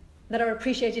that are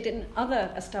appreciated in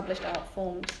other established art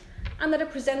forms and that are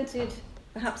presented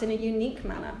perhaps in a unique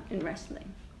manner in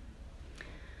wrestling.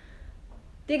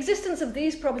 The existence of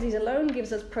these properties alone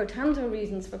gives us pro tanto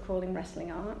reasons for calling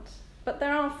wrestling art, but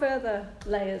there are further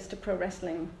layers to pro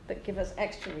wrestling that give us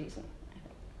extra reason.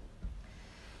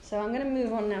 So I'm going to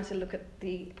move on now to look at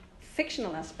the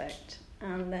fictional aspect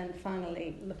and then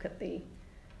finally look at the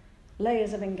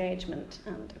layers of engagement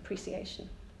and appreciation.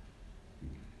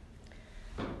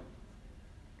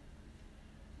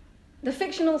 The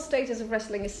fictional status of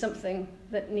wrestling is something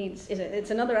that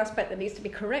it's another aspect that needs to be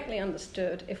correctly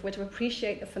understood if we're to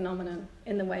appreciate the phenomenon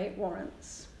in the way it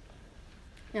warrants.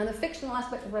 Now, the fictional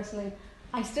aspect of wrestling,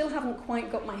 I still haven't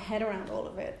quite got my head around all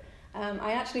of it.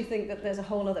 I actually think that there's a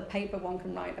whole other paper one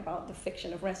can write about the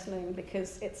fiction of wrestling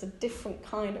because it's a different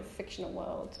kind of fictional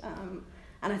world.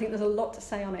 And I think there's a lot to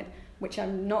say on it, which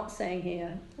I'm not saying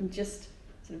here. I'm just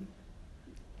sort of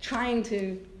trying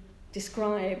to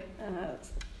describe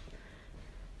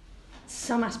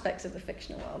some aspects of the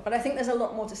fictional world. But I think there's a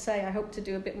lot more to say. I hope to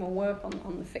do a bit more work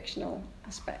on the fictional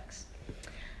aspects.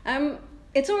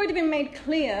 It's already been made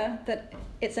clear that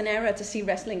it's an error to see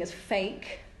wrestling as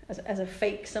fake, as a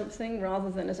fake something, rather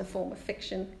than as a form of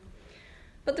fiction.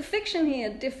 But the fiction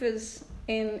here differs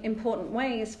in important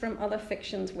ways from other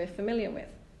fictions we're familiar with.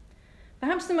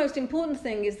 Perhaps the most important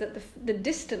thing is that the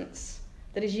distance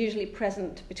that is usually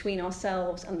present between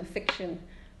ourselves and the fiction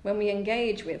when we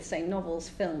engage with, say, novels,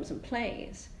 films, and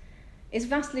plays, is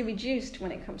vastly reduced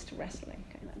when it comes to wrestling.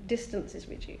 Okay, that distance is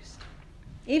reduced.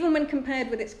 Even when compared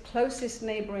with its closest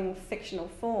neighbouring fictional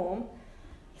form,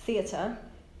 theatre,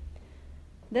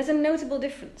 there's a notable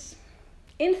difference.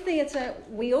 In theatre,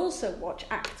 we also watch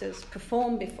actors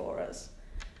perform before us,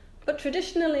 but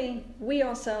traditionally, we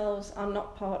ourselves are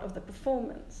not part of the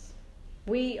performance.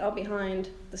 We are behind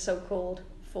the so-called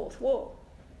fourth wall.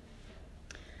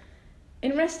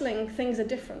 In wrestling, things are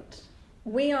different.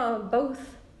 We are the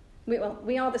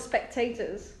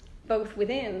spectators, both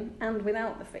within and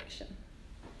without the fiction.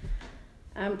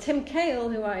 Tim Kail,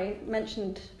 who I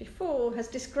mentioned before, has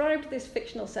described this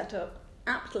fictional setup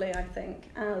aptly, I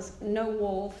think, as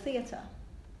no-wall theatre.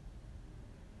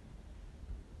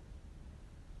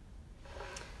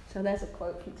 So there's a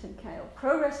quote from Tim Kail.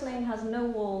 "Pro wrestling has no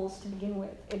walls to begin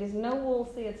with. It is no-wall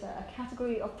theatre, a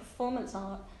category of performance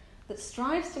art that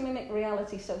strives to mimic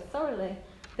reality so thoroughly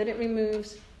that it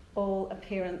removes all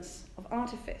appearance of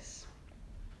artifice."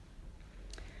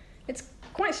 It's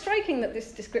quite striking that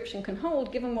this description can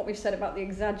hold, given what we've said about the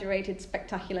exaggerated,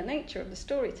 spectacular nature of the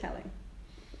storytelling.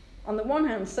 On the one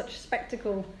hand, such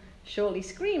spectacle surely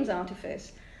screams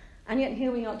artifice, and yet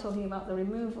here we are talking about the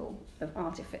removal of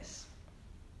artifice.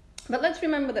 But let's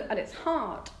remember that at its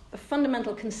heart, the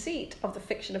fundamental conceit of the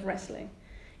fiction of wrestling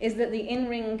is that the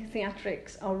in-ring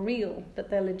theatrics are real,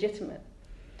 that they're legitimate.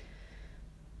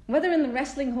 Whether in the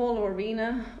wrestling hall or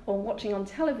arena or watching on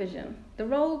television, the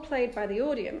role played by the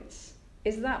audience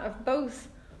is that of both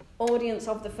audience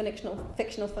of the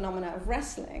fictional phenomena of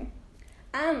wrestling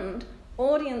and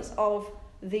audience of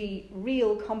the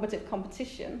real combative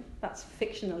competition, that's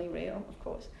fictionally real, of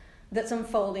course, that's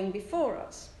unfolding before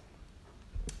us.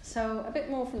 So a bit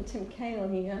more from Tim Kail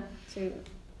here to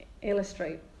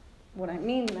illustrate what I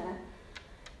mean there.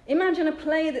 Imagine a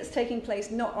play that's taking place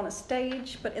not on a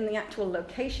stage, but in the actual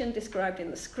location described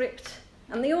in the script,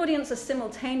 and the audience are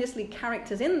simultaneously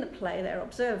characters in the play they're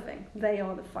observing. They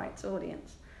are the fight's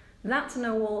audience. That's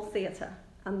no-wall theatre,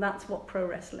 and that's what pro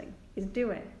wrestling is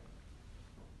doing.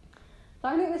 So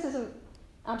I think this is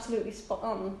absolutely spot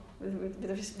on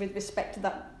with respect to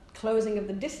that closing of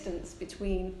the distance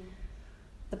between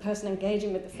the person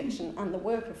engaging with the fiction and the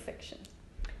work of fiction.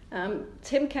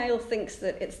 Tim Kail thinks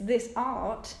that it's this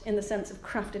art, in the sense of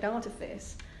crafted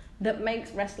artifice, that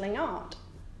makes wrestling art,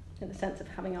 in the sense of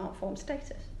having art form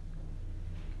status.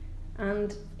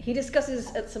 And he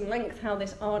discusses at some length how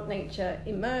this art nature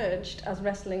emerged as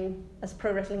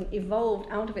pro wrestling evolved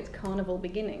out of its carnival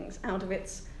beginnings, out of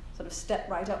its sort of step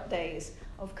right up days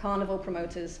of carnival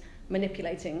promoters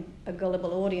manipulating a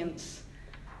gullible audience.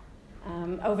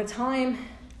 Over time,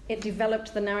 it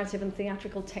developed the narrative and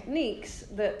theatrical techniques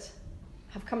that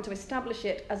have come to establish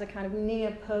it as a kind of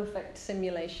near-perfect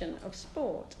simulation of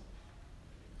sport.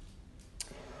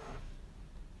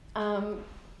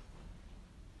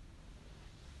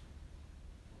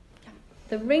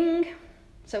 The ring,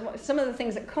 so some of the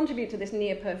things that contribute to this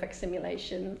near-perfect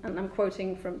simulation, and I'm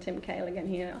quoting from Tim Kail again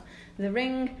here, the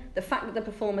ring, the fact that the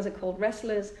performers are called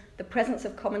wrestlers, the presence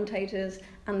of commentators,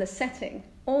 and the setting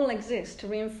all exist to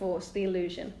reinforce the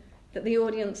illusion that the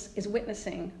audience is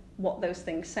witnessing what those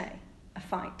things say, a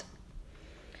fight.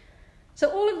 So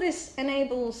all of this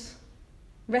enables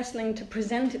wrestling to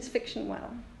present its fiction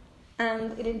well,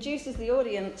 and it induces the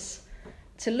audience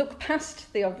to look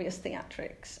past the obvious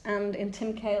theatrics and, in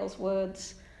Tim Kail's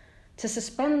words, to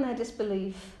suspend their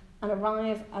disbelief and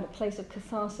arrive at a place of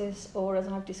catharsis, or as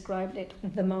I've described it,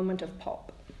 the moment of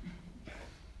pop.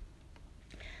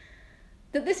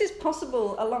 That this is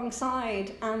possible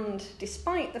alongside and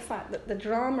despite the fact that the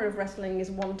drama of wrestling is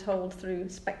one told through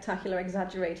spectacular,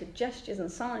 exaggerated gestures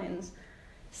and signs,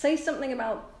 says something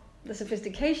about the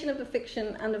sophistication of the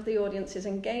fiction and of the audience's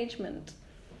engagement.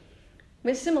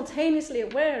 We're simultaneously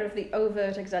aware of the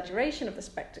overt exaggeration of the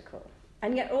spectacle,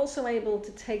 and yet also able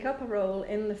to take up a role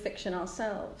in the fiction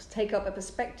ourselves, take up a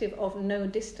perspective of no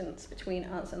distance between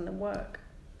us and the work.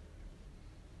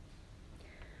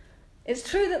 It's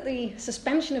true that the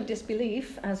suspension of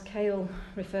disbelief, as Cale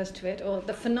refers to it, or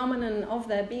the phenomenon of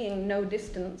there being no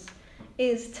distance,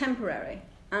 is temporary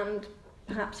and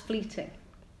perhaps fleeting.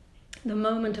 The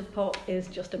moment of pop is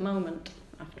just a moment,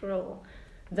 after all,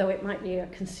 though it might be a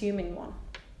consuming one.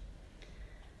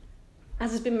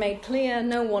 As has been made clear,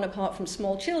 no one apart from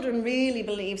small children really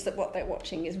believes that what they're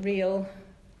watching is real,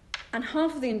 and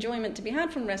half of the enjoyment to be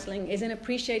had from wrestling is in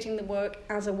appreciating the work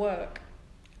as a work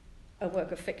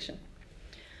of fiction.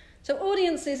 So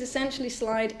audiences essentially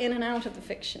slide in and out of the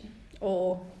fiction,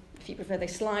 or if you prefer, they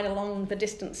slide along the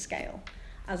distance scale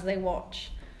as they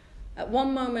watch. At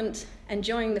one moment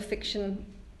enjoying the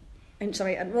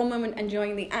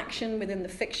action within the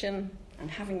fiction and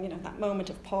having, that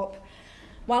moment of pop,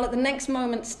 while at the next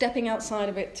moment stepping outside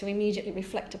of it to immediately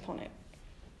reflect upon it.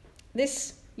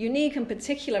 This unique and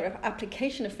particular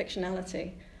application of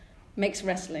fictionality makes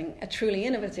wrestling a truly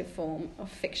innovative form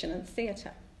of fiction and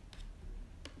theatre.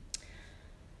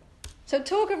 So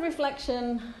talk of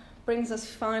reflection brings us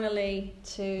finally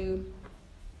to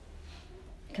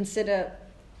consider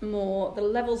more the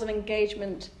levels of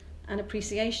engagement and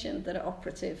appreciation that are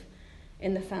operative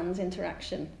in the fans'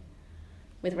 interaction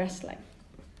with wrestling.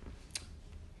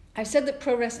 I've said that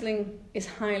pro wrestling is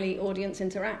highly audience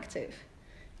interactive,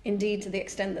 indeed to the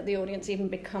extent that the audience even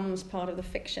becomes part of the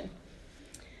fiction.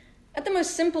 At the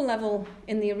most simple level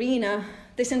in the arena,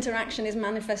 this interaction is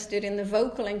manifested in the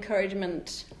vocal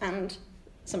encouragement and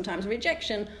sometimes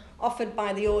rejection offered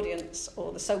by the audience,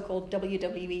 or the so-called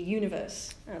WWE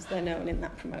Universe, as they're known in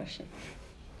that promotion.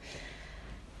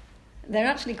 They're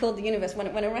actually called the Universe.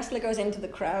 When a wrestler goes into the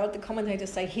crowd, the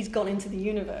commentators say he's gone into the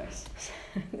universe.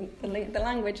 The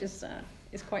language is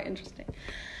quite interesting.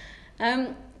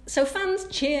 So fans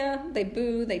cheer, they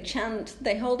boo, they chant,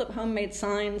 they hold up homemade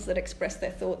signs that express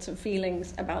their thoughts and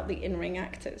feelings about the in-ring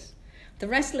actors. The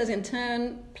wrestlers in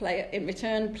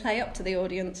return play up to the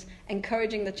audience,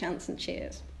 encouraging the chants and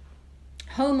cheers.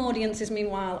 Home audiences,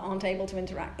 meanwhile, aren't able to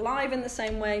interact live in the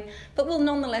same way, but will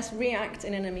nonetheless react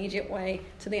in an immediate way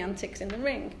to the antics in the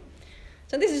ring.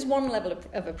 So this is one level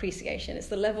of appreciation. It's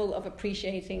the level of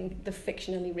appreciating the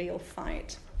fictionally real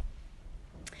fight.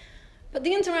 But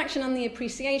the interaction and the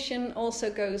appreciation also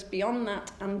goes beyond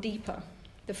that and deeper.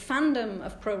 The fandom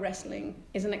of pro wrestling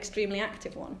is an extremely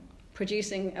active one,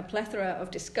 producing a plethora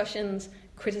of discussions,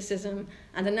 criticism,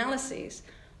 and analyses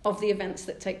of the events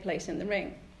that take place in the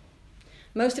ring.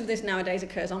 Most of this nowadays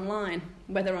occurs online,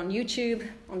 whether on YouTube,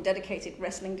 on dedicated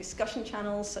wrestling discussion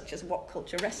channels such as What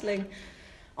Culture Wrestling,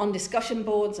 on discussion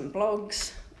boards and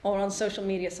blogs, or on social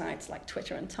media sites like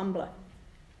Twitter and Tumblr.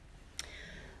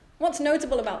 What's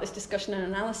notable about this discussion and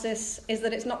analysis is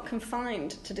that it's not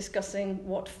confined to discussing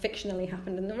what fictionally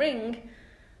happened in the ring,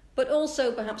 but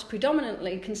also perhaps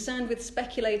predominantly concerned with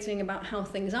speculating about how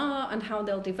things are and how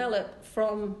they'll develop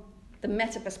from the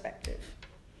meta perspective.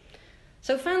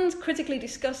 So fans critically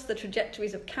discuss the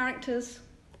trajectories of characters,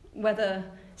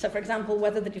 for example,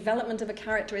 whether the development of a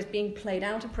character is being played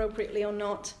out appropriately or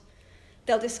not.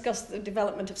 They'll discuss the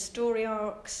development of story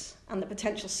arcs and the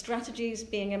potential strategies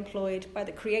being employed by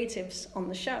the creatives on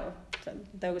the show, so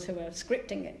those who are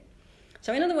scripting it.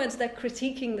 So in other words, they're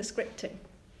critiquing the scripting.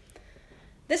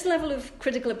 This level of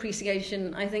critical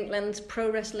appreciation, I think, lends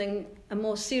pro wrestling a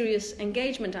more serious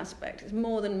engagement aspect. It's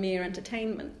more than mere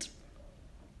entertainment.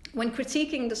 When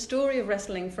critiquing the story of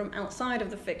wrestling from outside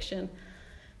of the fiction,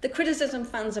 the criticism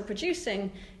fans are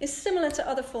producing is similar to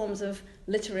other forms of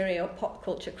literary or pop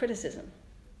culture criticism.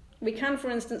 We can, for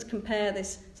instance, compare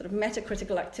this sort of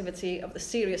metacritical activity of the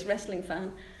serious wrestling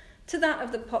fan to that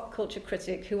of the pop culture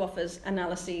critic who offers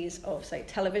analyses of, say,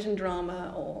 television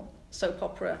drama or soap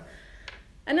opera,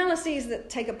 analyses that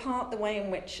take apart the way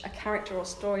in which a character or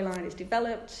storyline is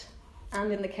developed,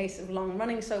 and in the case of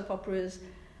long-running soap operas,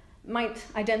 might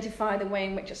identify the way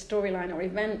in which a storyline or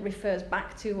event refers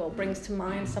back to or brings to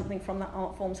mind something from that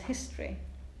art form's history.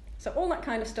 So all that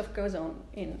kind of stuff goes on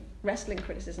in wrestling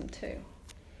criticism too.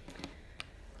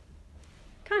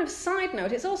 Kind of side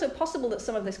note, it's also possible that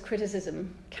some of this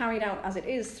criticism, carried out as it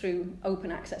is through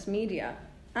open access media,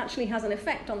 actually has an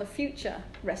effect on the future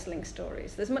wrestling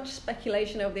stories. There's much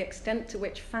speculation over the extent to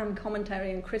which fan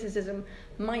commentary and criticism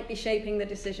might be shaping the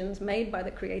decisions made by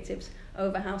the creatives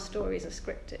over how stories are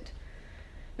scripted.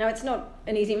 Now, it's not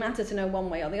an easy matter to know one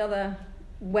way or the other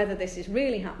whether this is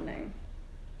really happening,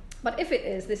 but if it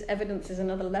is, this evidences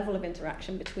another level of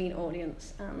interaction between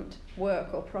audience and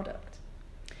work or product.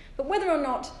 But whether or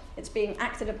not it's being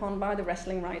acted upon by the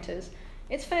wrestling writers,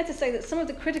 it's fair to say that some of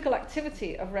the critical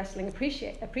activity of wrestling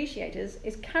appreciators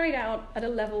is carried out at a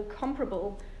level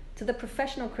comparable to the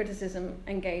professional criticism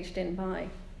engaged in by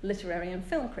literary and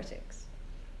film critics.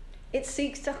 it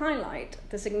seeks to highlight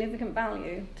the significant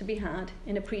value to be had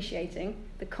in appreciating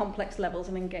the complex levels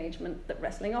of engagement that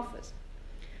wrestling offers.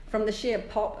 From the sheer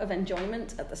pop of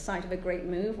enjoyment at the sight of a great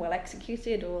move well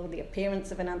executed or the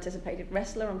appearance of an anticipated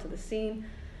wrestler onto the scene,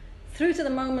 through to the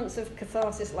moments of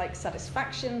catharsis-like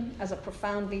satisfaction as a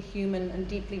profoundly human and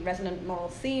deeply resonant moral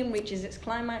theme reaches its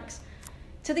climax,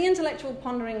 to the intellectual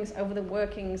ponderings over the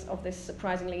workings of this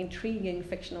surprisingly intriguing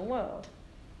fictional world.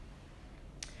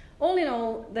 All in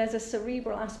all, there's a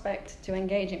cerebral aspect to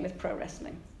engaging with pro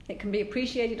wrestling. It can be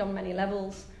appreciated on many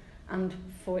levels and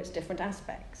for its different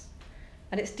aspects.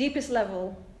 At its deepest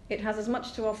level, it has as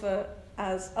much to offer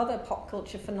as other pop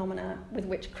culture phenomena with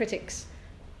which critics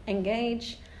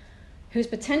engage, whose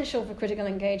potential for critical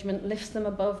engagement lifts them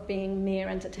above being mere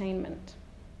entertainment.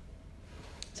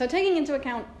 So taking into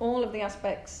account all of the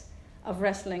aspects of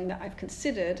wrestling that I've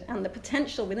considered and the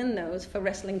potential within those for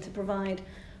wrestling to provide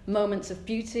moments of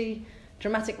beauty,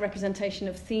 dramatic representation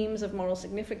of themes of moral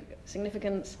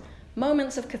significance,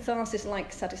 moments of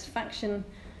catharsis-like satisfaction,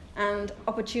 and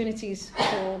opportunities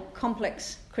for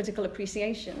complex critical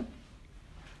appreciation,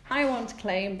 I want to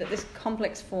claim that this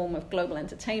complex form of global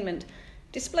entertainment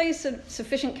displays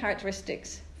sufficient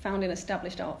characteristics found in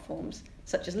established art forms,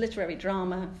 such as literary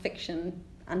drama, fiction,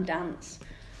 and dance.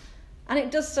 And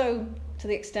it does so to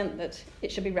the extent that it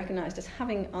should be recognised as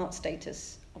having art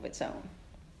status of its own.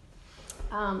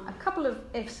 A couple of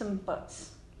ifs and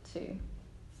buts to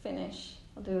finish.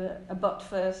 I'll do a but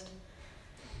first.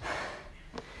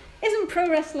 Isn't pro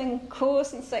wrestling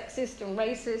coarse and sexist and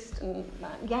racist? And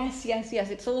yes,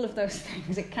 it's all of those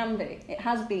things. It can be. It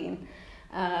has been.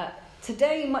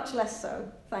 Today, much less so,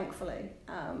 thankfully.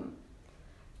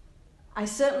 I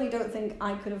certainly don't think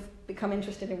I could have become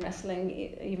interested in wrestling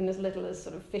even as little as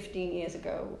sort of 15 years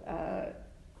ago.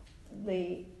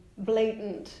 The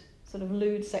blatant sort of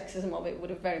lewd sexism of it would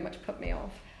have very much put me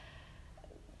off.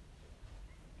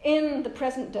 In the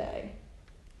present day,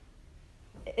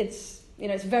 it's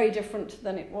very different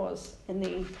than it was in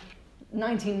the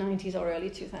 1990s or early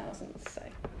 2000s,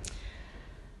 say.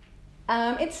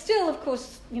 It's still, of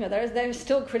course, there is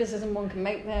still criticism one can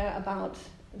make there about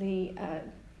the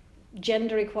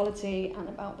gender equality and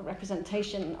about the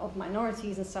representation of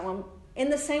minorities and so on, in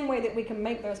the same way that we can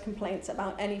make those complaints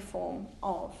about any form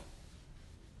of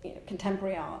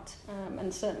contemporary art,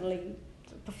 and certainly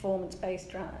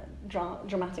performance-based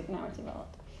dramatic narrative art.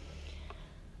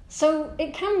 So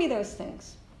it can be those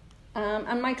things.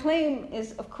 And my claim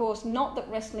is, of course, not that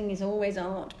wrestling is always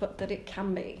art, but that it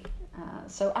can be.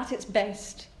 So at its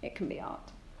best, it can be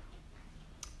art.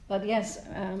 But yes,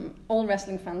 all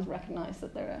wrestling fans recognise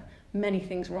that there are many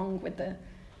things wrong with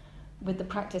the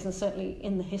practice, and certainly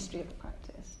in the history of the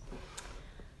practice.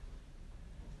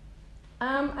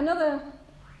 Another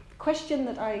question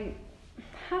that I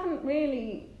haven't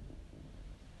really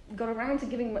got around to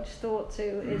giving much thought to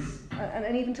is,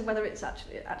 and even to whether it's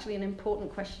actually an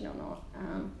important question or not,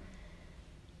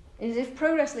 is if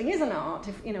pro wrestling is an art,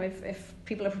 if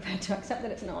people are prepared to accept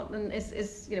that it's an art, then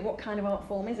is what kind of art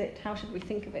form is it? How should we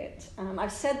think of it?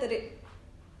 I've said that it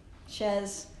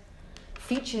shares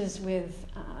features with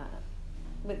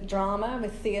drama,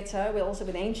 with theatre, also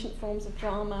with ancient forms of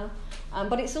drama,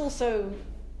 but it's also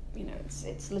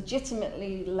it's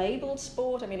legitimately labelled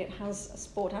sport. I mean, it has a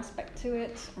sport aspect to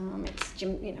it.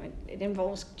 It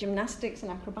involves gymnastics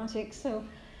and acrobatics. So,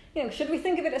 should we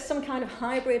think of it as some kind of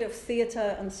hybrid of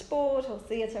theatre and sport, or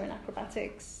theatre and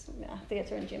acrobatics,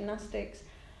 theatre and gymnastics?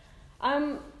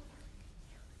 I'm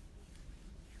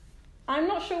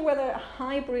not sure whether a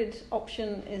hybrid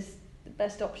option is the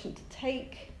best option to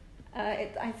take.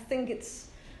 I think it's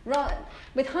right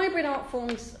with hybrid art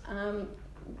forms.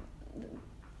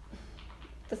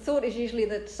 The thought is usually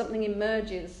that something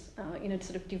emerges,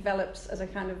 sort of develops as a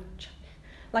kind of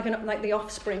like the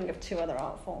offspring of two other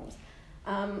art forms.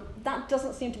 That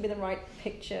doesn't seem to be the right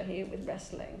picture here with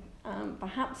wrestling.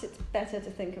 Perhaps it's better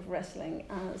to think of wrestling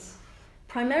as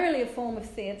primarily a form of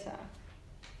theatre,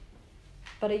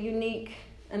 but a unique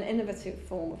and innovative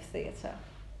form of theatre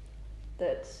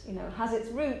that has its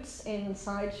roots in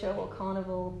sideshow or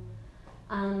carnival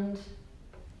and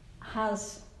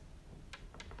has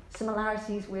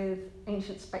similarities with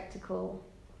ancient spectacle,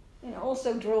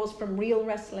 also draws from real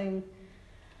wrestling,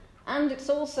 and it's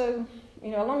also,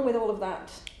 along with all of that,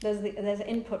 there's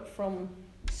input from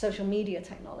social media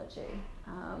technology.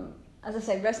 As I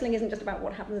say, wrestling isn't just about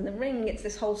what happens in the ring, it's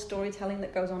this whole storytelling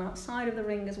that goes on outside of the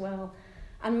ring as well,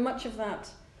 and much of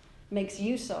that makes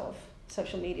use of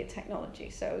social media technology.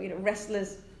 So,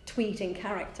 wrestlers tweet in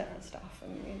character and stuff,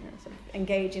 and sort of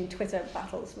engage in Twitter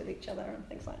battles with each other and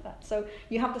things like that. So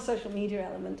you have the social media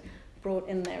element brought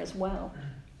in there as well.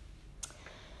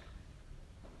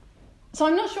 So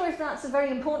I'm not sure if that's a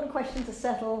very important question to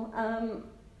settle.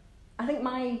 I think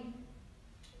my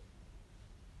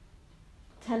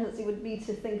tendency would be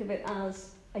to think of it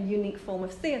as a unique form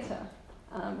of theatre,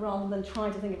 rather than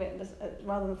think of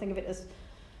it as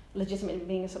legitimately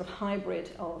being a sort of hybrid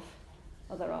of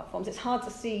other art forms. It's hard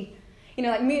to see,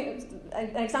 like an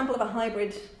example of a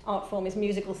hybrid art form is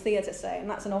musical theatre, say, and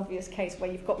that's an obvious case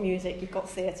where you've got music, you've got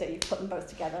theatre, you've put them both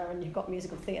together, and you've got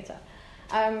musical theatre.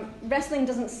 Wrestling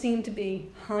doesn't seem to be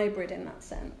hybrid in that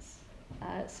sense,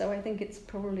 so I think it's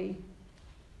probably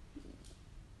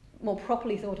more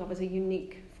properly thought of as a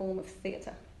unique form of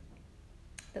theatre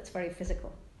that's very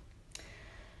physical.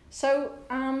 So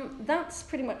that's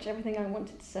pretty much everything I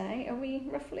wanted to say. Are we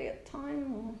roughly at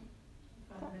time? Or?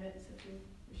 5 minutes if you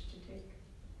wish to take.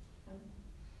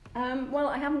 Well,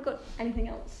 I haven't got anything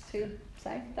else to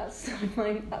say. That's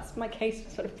my case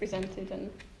sort of presented, and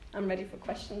I'm ready for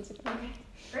questions. Okay,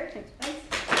 great. Thanks.